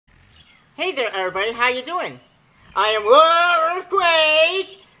Hey there, everybody. How you doing? I am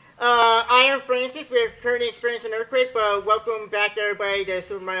Earthquake. I am Francis. We're currently experiencing an earthquake, but welcome back, everybody, to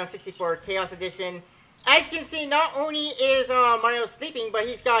Super Mario 64 Chaos Edition. As you can see, not only is Mario sleeping, but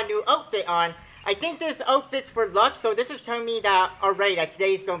he's got a new outfit on. I think this outfit's for luck, so this is telling me that already that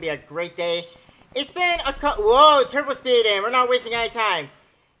today is going to be a great day. It's been whoa, turbo speed in. We're not wasting any time.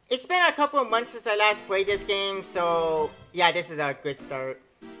 It's been a couple of months since I last played this game, so yeah, this is a good start.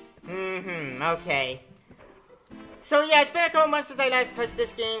 Okay. So yeah, it's been a couple months since I last touched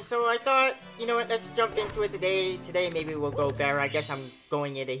this game, so I thought, you know what, let's jump into it today. Today maybe we'll go better. I guess I'm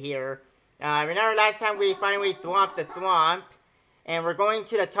going into here. Remember last time we finally thwomped the thwomp, and we're going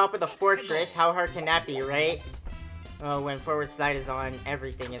to the top of the fortress. How hard can that be, right? Oh, when forward slide is on,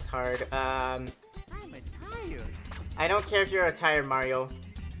 everything is hard. I don't care if you're a tired Mario.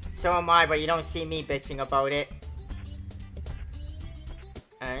 So am I, but you don't see me bitching about it.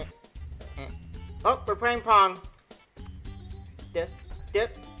 Alright. Oh, we're playing Pong. No,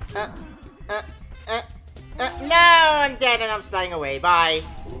 I'm dead and I'm sliding away. Bye.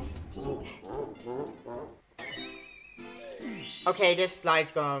 Okay, this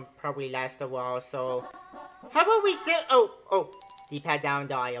slide's gonna probably last a while, so... How about we sit... Oh. D-pad down,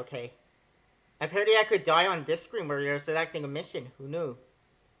 die, okay. Apparently I could die on this screen where you're selecting a mission. Who knew?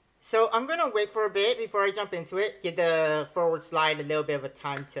 So I'm gonna wait for a bit before I jump into it. Give the forward slide a little bit of a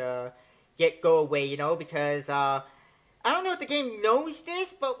time to go away, you know, because I don't know if the game knows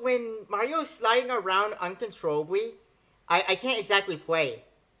this, but when Mario's sliding around uncontrollably, I can't exactly play.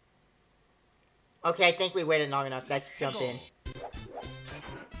 Okay, I think we waited long enough. Let's jump in.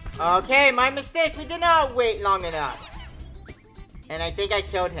 Okay, my mistake. We did not wait long enough. And I think I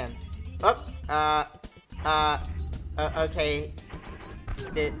killed him. Okay.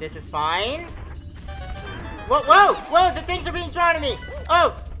 This is fine. Whoa! The things are being drawn to me.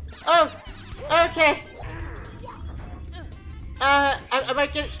 Oh, okay. I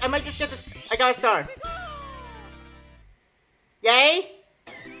might just get this. I got a star. Yay!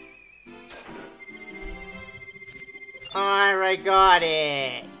 Alright, got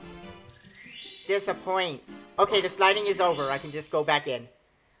it. Disappoint. Okay, the sliding is over. I can just go back in.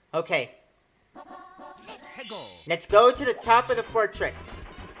 Okay. Let's go to the top of the fortress.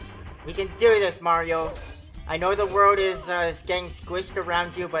 We can do this, Mario. I know the world is getting squished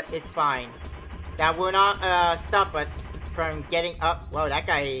around you, but it's fine. That will not stop us from getting up. Whoa, that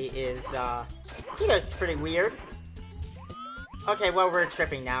guy is, he looks pretty weird. Okay, well, we're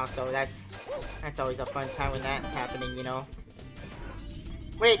tripping now, so that's always a fun time when that's happening, you know.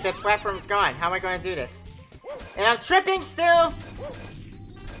 Wait, the platform's gone. How am I going to do this? And I'm tripping still!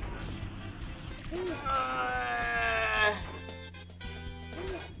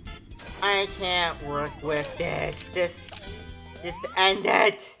 I can't work with this. Just end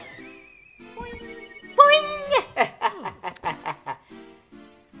it. Boing!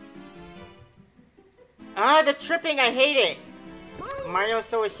 The tripping, I hate it. Mario's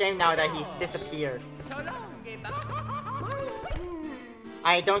so ashamed now that he's disappeared.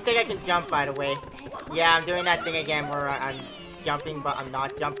 I don't think I can jump, by the way. Yeah, I'm doing that thing again where I'm jumping, but I'm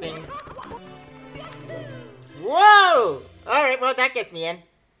not jumping. Whoa! Alright, well, that gets me in.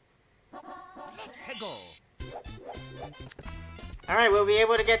 Alright, we'll be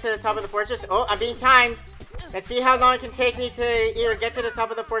able to get to the top of the fortress. Oh, I'm being timed. Let's see how long it can take me to either get to the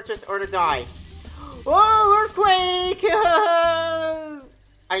top of the fortress or to die. Oh, earthquake!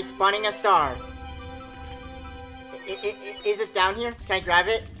 I'm spawning a star. Is it down here? Can I grab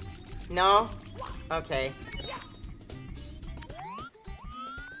it? No? Okay.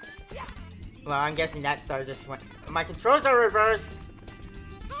 Well, I'm guessing that star just went... My controls are reversed!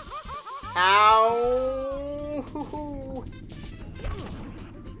 Ow!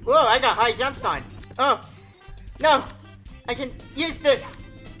 Whoa, I got high jumps on! Oh! No! I can use this!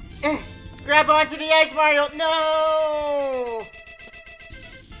 Grab onto the edge, Mario! No!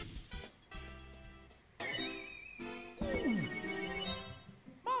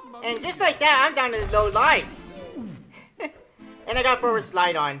 And just like that, I'm down to low lives! And I got forward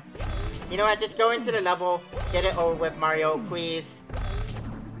slide on. You know what, just go into the level, get it over with, Mario, please.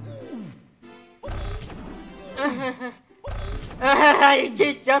 You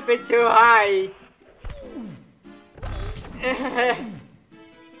keep jumping too high.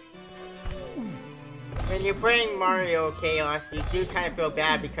 When you're playing Mario Chaos, you do kind of feel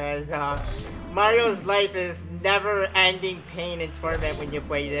bad because Mario's life is never-ending pain and torment when you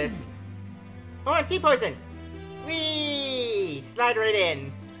play this. Oh, and T-posing! Whee! Slide right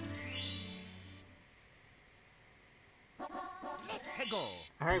in.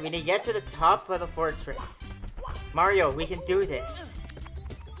 Alright, we need to get to the top of the fortress. Mario, we can do this.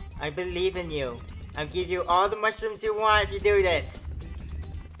 I believe in you. I'll give you all the mushrooms you want if you do this.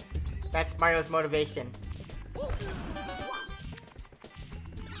 That's Mario's motivation.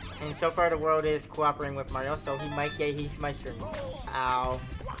 And so far the world is cooperating with Mario, so he might get his mushrooms. Ow.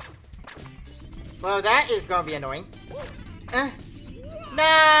 Well, that is gonna be annoying.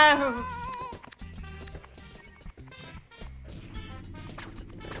 No!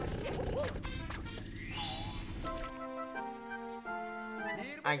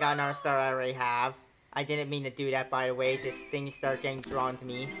 I got another star I already have. I didn't mean to do that, by the way. This thing started getting drawn to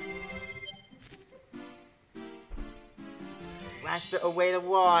me. Blast away the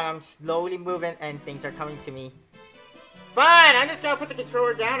wall, and I'm slowly moving, and things are coming to me. Fine, I'm just gonna put the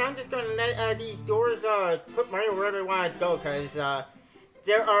controller down. I'm just gonna let these doors put Mario wherever I want to go, because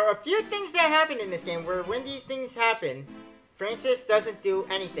there are a few things that happen in this game where when these things happen, Francis doesn't do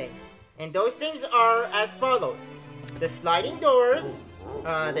anything. And those things are as follows. The sliding doors,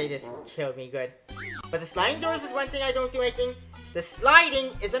 they just killed me, good. But the sliding doors is one thing I don't do anything. The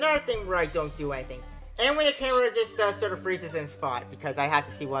sliding is another thing where I don't do anything. And when the camera just sort of freezes in spot, because I have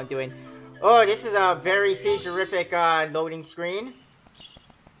to see what I'm doing. Oh, this is a very seizure-rific loading screen.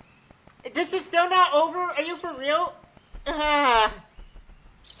 This is still not over? Are you for real? Yeah,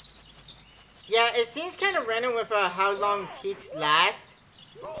 it seems kind of random with how long cheats last.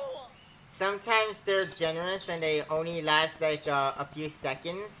 Sometimes they're generous and they only last like a few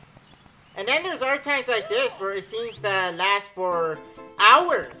seconds. And then there's other times like this where it seems to last for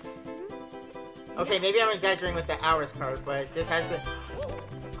hours. Okay, maybe I'm exaggerating with the hours part, but this has been...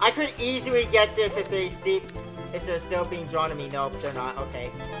 I could easily get this if they're still being drawn to me. Nope, they're not.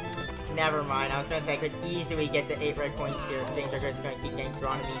 Okay. Never mind. I was gonna say I could easily get the 8 red coins here. Things are just gonna keep getting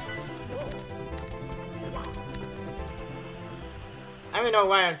drawn to me. I don't know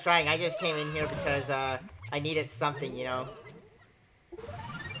why I'm trying. I just came in here because I needed something, you know.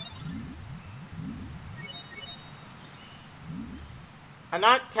 I'm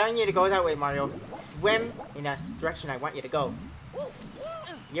not telling you to go that way, Mario. Swim in the direction I want you to go.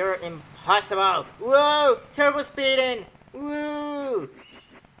 You're impossible. Whoa! Turbo speeding! Woo!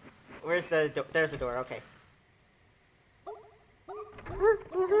 Where's the door? There's the door, okay.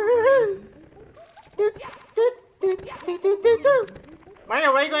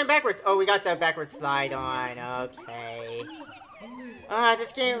 Mario, why are you going backwards? Oh, we got the backwards slide on. Okay.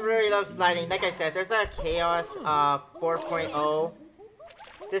 This game really loves sliding. Like I said, there's a Chaos 4.0.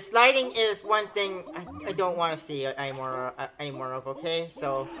 The sliding is one thing I don't want to see anymore of, okay?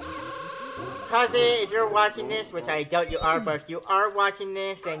 So, Kaze, if you're watching this, which I doubt you are, but if you are watching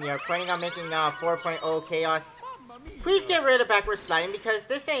this and you're planning on making 4.0 Chaos, please get rid of backwards sliding because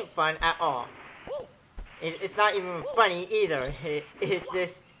this ain't fun at all. It's not even funny either. It's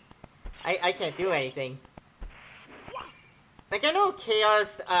just... I can't do anything. Like, I know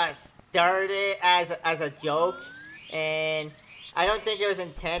Chaos started as a joke, and I don't think it was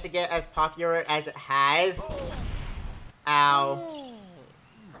intended to get as popular as it has. Ow.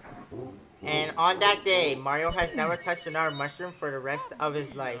 And on that day, Mario has never touched another mushroom for the rest of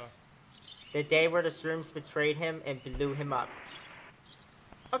his life. The day where the shrooms betrayed him and blew him up.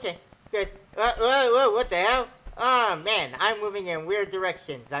 Okay, good. Whoa, what the hell? Oh man, I'm moving in weird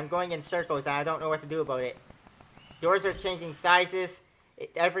directions. I'm going in circles and I don't know what to do about it. Doors are changing sizes.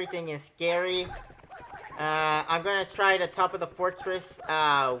 Everything is scary. I'm gonna try the top of the fortress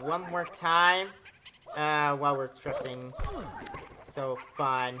one more time while we're tripping. So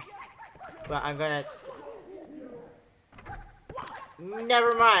fun. But I'm gonna...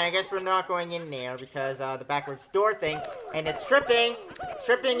 Never mind, I guess we're not going in there because the backwards door thing and the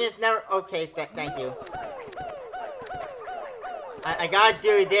tripping is never... Okay, thank you. I gotta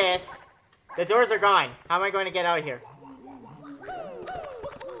do this. The doors are gone. How am I going to get out of here?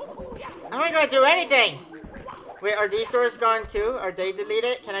 How am I going to do anything? Wait, are these doors gone too? Are they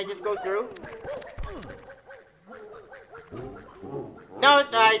deleted? Can I just go through? No,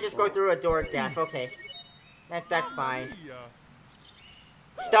 I just go through a door of death. Okay. That's fine.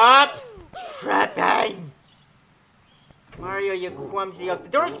 Stop trapping! Mario, you clumsy up. The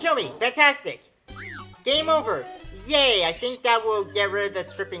doors kill me! Fantastic! Game over! Yay! I think that will get rid of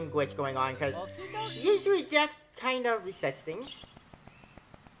the tripping glitch going on, because usually death kind of resets things.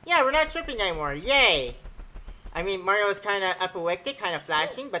 Yeah, we're not tripping anymore. Yay! I mean, Mario is kind of epileptic, kind of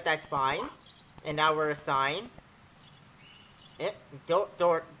flashing, but that's fine. And now we're a sign.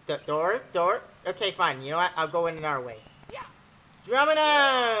 Door. Okay, fine. You know what? I'll go in another way.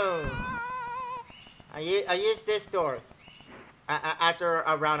 Dromino! I use this door. After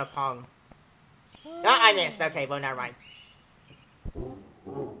a round of Pong. Oh, I missed. Okay, well, never mind.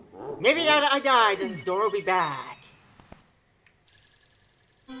 Maybe now that I die, this door will be back.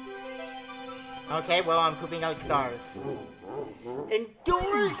 Okay, well, I'm pooping out stars. And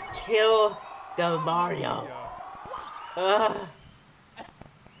doors kill the Mario. I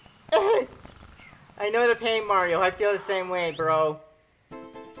know the pain, Mario. I feel the same way, bro.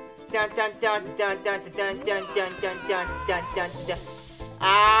 Dun dun dun dun dun dun dun dun dun dun dun dun dun.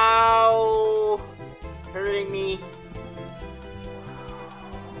 Ow! Hurting me.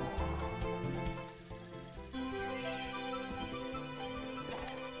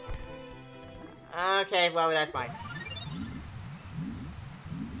 Okay, well, that's fine.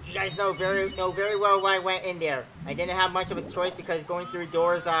 You guys know very well why I went in there. I didn't have much of a choice because going through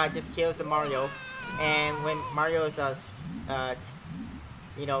doors just kills the Mario. And when Mario's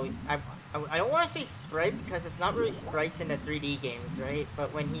you know, I don't want to say sprite because it's not really sprites in the 3D games, right?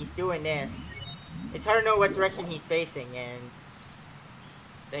 But when he's doing this, it's hard to know what direction he's facing, and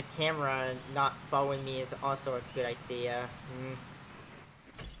the camera not following me is also a good idea.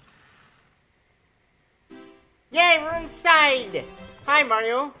 Yay, we're inside! Hi,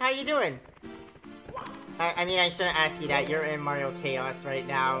 Mario. How you doing? I mean, I shouldn't ask you that. You're in Mario Chaos right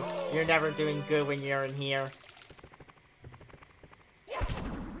now. You're never doing good when you're in here.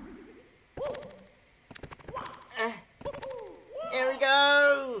 There we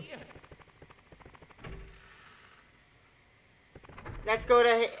go! Let's go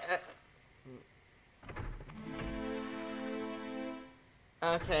to...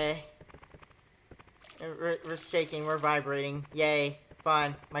 okay. We're shaking, we're vibrating. Yay,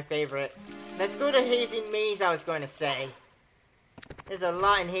 fun, my favorite. Let's go to Hazy Maze, I was going to say. There's a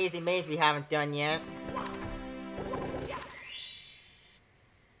lot in Hazy Maze we haven't done yet.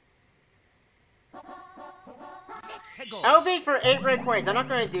 Elevate for 8 red coins. I'm not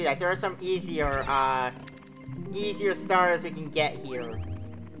going to do that. There are some easier stars we can get here.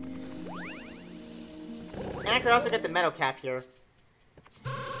 And I could also get the metal cap here.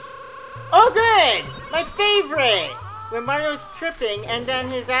 Oh, good! My favorite! When Mario's tripping and then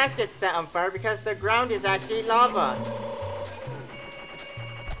his ass gets set on fire because the ground is actually lava.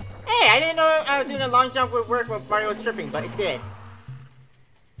 Hey, I didn't know I was doing a long jump would work with Mario tripping, but it did.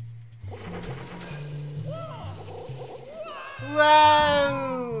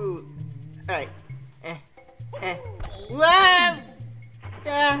 Whoa! Alright. Whoa!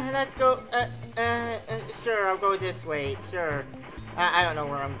 Let's go. Sure, I'll go this way. Sure. I don't know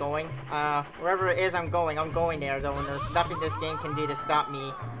where I'm going. Wherever it is I'm going there, though, and there's nothing this game can do to stop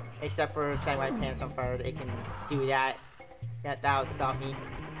me, except for setting my pants on fire. It can do that. That'll stop me.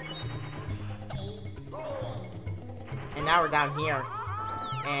 And now we're down here.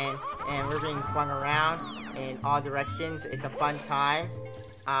 And we're being flung around in all directions. It's a fun time.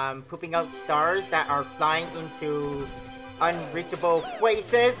 Pooping out stars that are flying into unreachable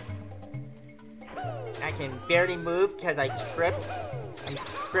places. I can barely move because I trip. I'm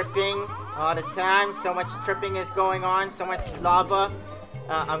tripping all the time. So much tripping is going on. So much lava.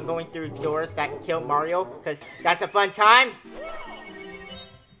 I'm going through doors that kill Mario because that's a fun time.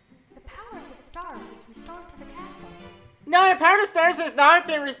 The power of the stars is restored to the castle. No, the power of the stars has not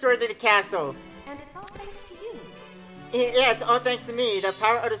been restored to the castle. And it's all thanks to you. Yeah, it's all thanks to me. The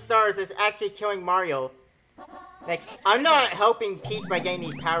power of the stars is actually killing Mario. Like, I'm not helping Peach by getting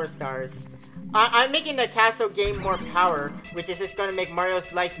these power stars. I'm making the castle gain more power, which is just gonna make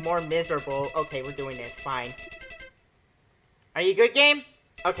Mario's life more miserable. Okay, we're doing this. Fine. Are you good, game?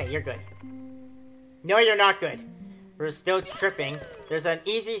 Okay, you're good. No, you're not good. We're still tripping. There's an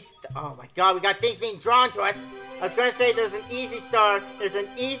easy... oh my god, we got things being drawn to us. I was gonna say there's an easy star. There's an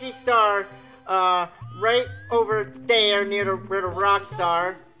easy star, right over there near where the rocks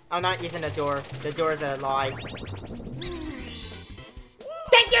are. I'm not using the door. The door is a lie.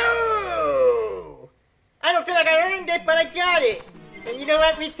 Thank you! I don't feel like I earned it, but I got it. And you know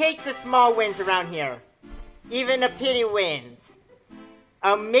what? We take the small wins around here. Even the pity wins.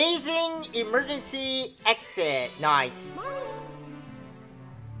 Amazing emergency exit. Nice.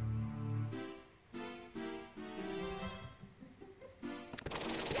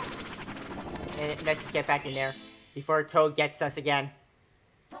 And let's just get back in there before Toad gets us again.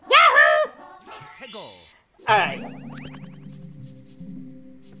 Yahoo! Alright.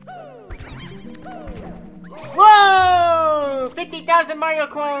 Whoa! 50,000 Mario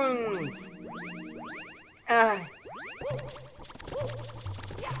coins!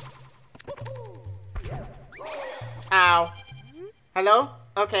 Ow. Hello?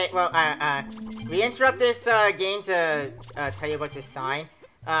 Okay, well, we interrupt this game to tell you about this sign.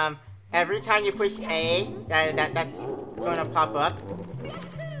 Every time you push A, that's gonna pop up.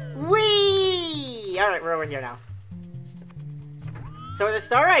 Whee! Alright, we're over here now. So the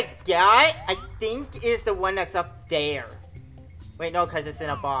star I got, I think, is the one that's up there. Wait, no, because it's in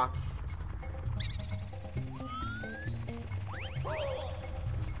a box.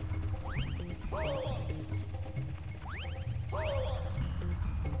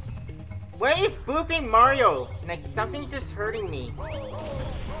 What is booping Mario? Like, something's just hurting me.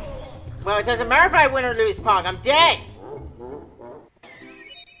 Well, it doesn't matter if I win or lose, Pog. I'm dead!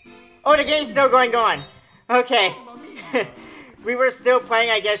 Oh, the game's still going on. Okay. We were still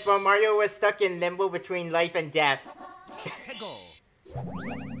playing, I guess, while Mario was stuck in limbo between life and death.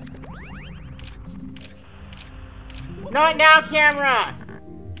 Not now, camera!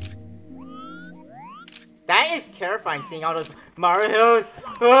 That is terrifying, seeing all those Marios.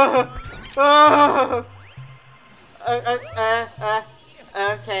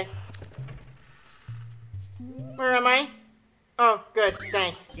 Okay. Where am I? Oh, good,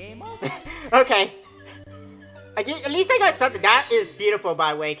 thanks. Okay. At least I got something. That is beautiful,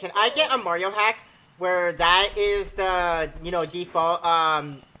 by the way. Can I get a Mario hack where that is the, you know, default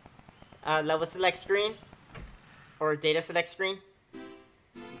level select screen? Or data select screen?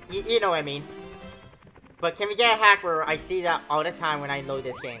 You know what I mean. But can we get a hack where I see that all the time when I load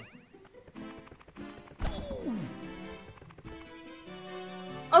this game?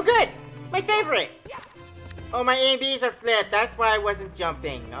 Oh, good! My favorite! Oh, my A and Bs are flipped. That's why I wasn't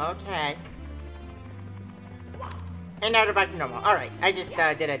jumping. Okay. And now they're back to normal. Alright, I just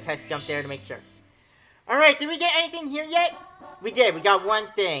did a test jump there to make sure. Alright, did we get anything here yet? We did. We got one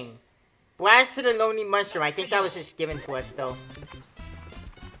thing. Blast to the Lonely Mushroom. I think that was just given to us, though.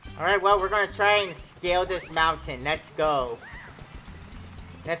 Alright, well, we're gonna try and scale this mountain. Let's go.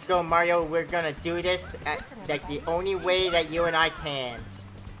 Let's go, Mario. We're gonna do this like the only way that you and I can.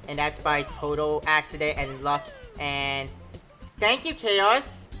 And that's by total accident and luck. And thank you,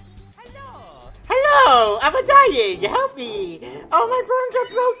 Chaos. Hello! I'm dying! Help me! Oh, my bones are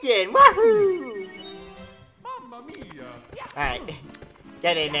broken! Wahoo! Mamma mia! Alright.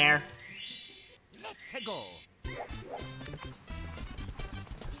 Get in there.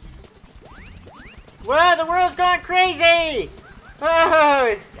 Whoa, the world's going crazy!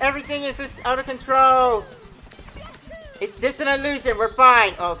 Oh, everything is just out of control. It's just an illusion, we're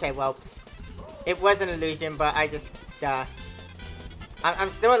fine. Okay, well, it was an illusion, but I just, I'm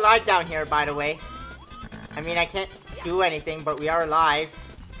still alive down here, by the way. I mean, I can't do anything, but we are alive.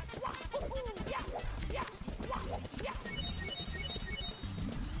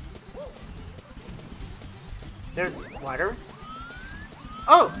 There's water.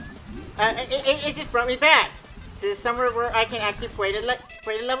 Oh! It just brought me back to somewhere where I can actually play the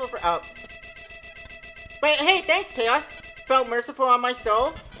level for. Oh. But hey, thanks, Chaos. Felt merciful on my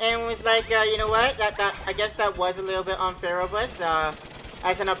soul and was like, you know what? I guess that was a little bit unfair of us.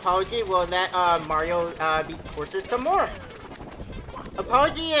 As an apology, we'll let Mario be tortured some more.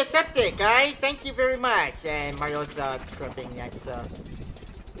 Apology accepted, guys. Thank you very much. And Mario's tripping. That's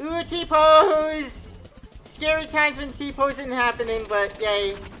ooh, T-pose. Scary times when T-pose isn't happening, but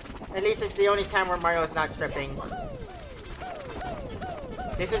yay. At least it's the only time where Mario's not tripping.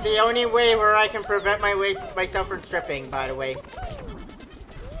 This is the only way where I can prevent myself from tripping, by the way.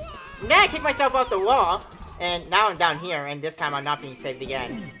 Now I kicked myself off the wall, and now I'm down here, and this time I'm not being saved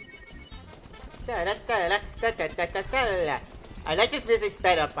again. I like this music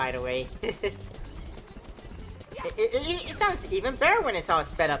sped up, by the way. It sounds even better when it's all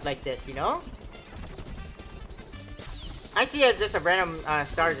sped up like this, you know? I see just a random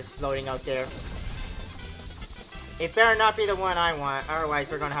star just floating out there. It better not be the one I want,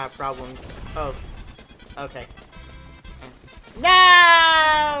 otherwise we're gonna have problems. Oh. Okay. No!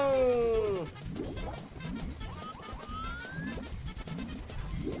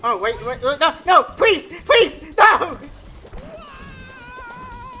 Oh, wait, no, no, please, please, no!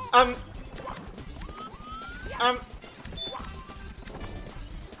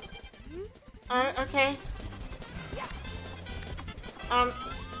 Okay.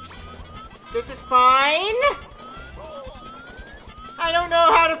 This is fine. I don't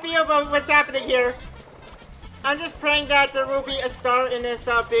know how to feel about what's happening here. I'm just praying that there will be a star in this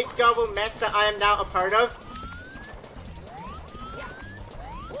big gobble mess that I am now a part of.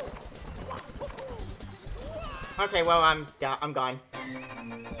 Okay, well, I'm gone.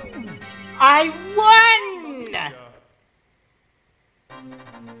 I won!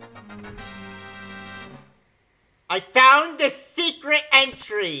 I found the secret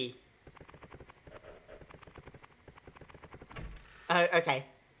entry! Okay.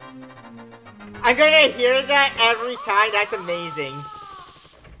 I'm gonna hear that every time. That's amazing.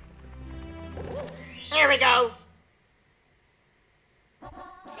 There we go!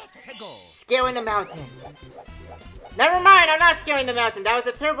 Scaling the mountain. Never mind, I'm not scaling the mountain. That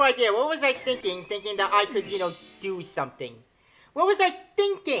was a terrible idea. What was I thinking? Thinking that I could, you know, do something. What was I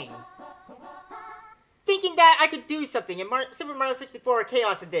thinking? Thinking that I could do something in Super Mario 64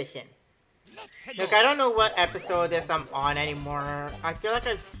 Chaos Edition. Look, I don't know what episode of this I'm on anymore. I feel like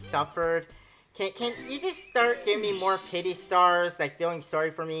I've suffered. Can you just start giving me more pity stars, like feeling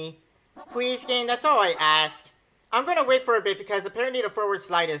sorry for me? Please, game, that's all I ask. I'm gonna wait for a bit because apparently the forward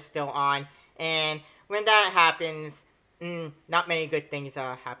slide is still on. And when that happens, not many good things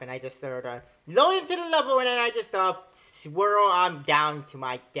happen. I just sort of load into the level and then I just swirl on down to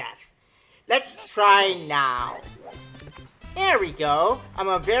my death. Let's try now. There we go. I'm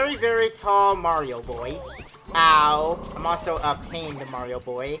a very, very tall Mario boy. Ow. I'm also a pained Mario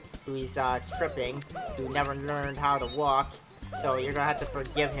boy who is tripping, who never learned how to walk. So you're gonna have to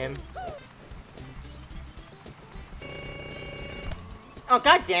forgive him. Oh,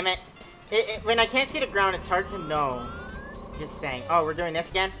 god damn it. When I can't see the ground, it's hard to know. Just saying. Oh, we're doing this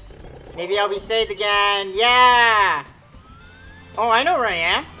again? Maybe I'll be saved again. Yeah! Oh, I know where I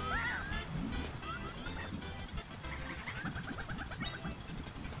am.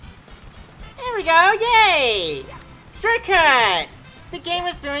 There we go, yay! Shortcut! The game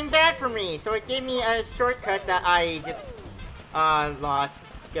was doing bad for me, so it gave me a shortcut that I just, lost.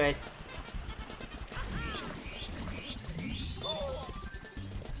 Good.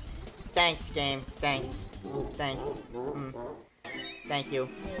 Thanks, game. Thanks. Thanks. Thank you.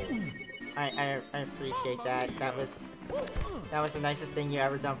 I appreciate that. That was the nicest thing you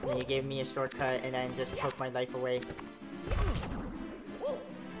ever done for me. You gave me a shortcut and then just took my life away.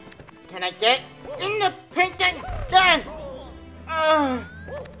 Can I get in the pink thing? There!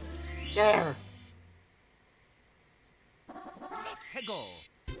 There.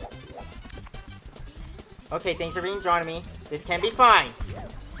 Okay, things are being drawn to me. This can be fine.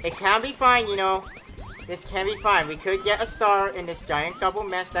 It can be fine, you know. This can be fine. We could get a star in this giant double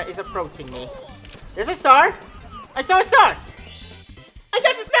mess that is approaching me. There's a star! I saw a star! I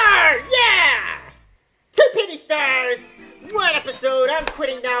got the star! Yeah! 2 pity stars! 1 episode. I'm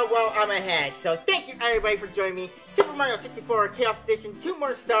quitting now while I'm ahead. So thank you everybody for joining me. Super Mario 64 Chaos Edition. 2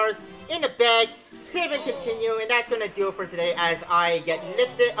 more stars in the bag. Save and continue. And that's going to do it for today as I get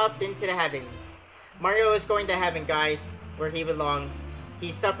lifted up into the heavens. Mario is going to heaven, guys, where he belongs.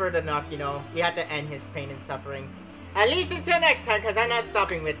 He suffered enough, you know. We have to end his pain and suffering. At least until next time, because I'm not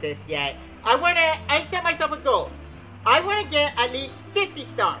stopping with this yet. I set myself a goal. I want to get at least 50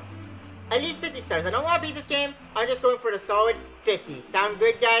 stars. At least 50 stars. I don't want to beat this game. I'm just going for the solid 50. Sound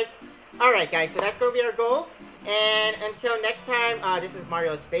good, guys? Alright, guys. So that's going to be our goal. And until next time, this is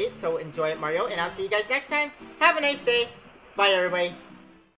Mario's Fate. So enjoy it, Mario. And I'll see you guys next time. Have a nice day. Bye, everybody.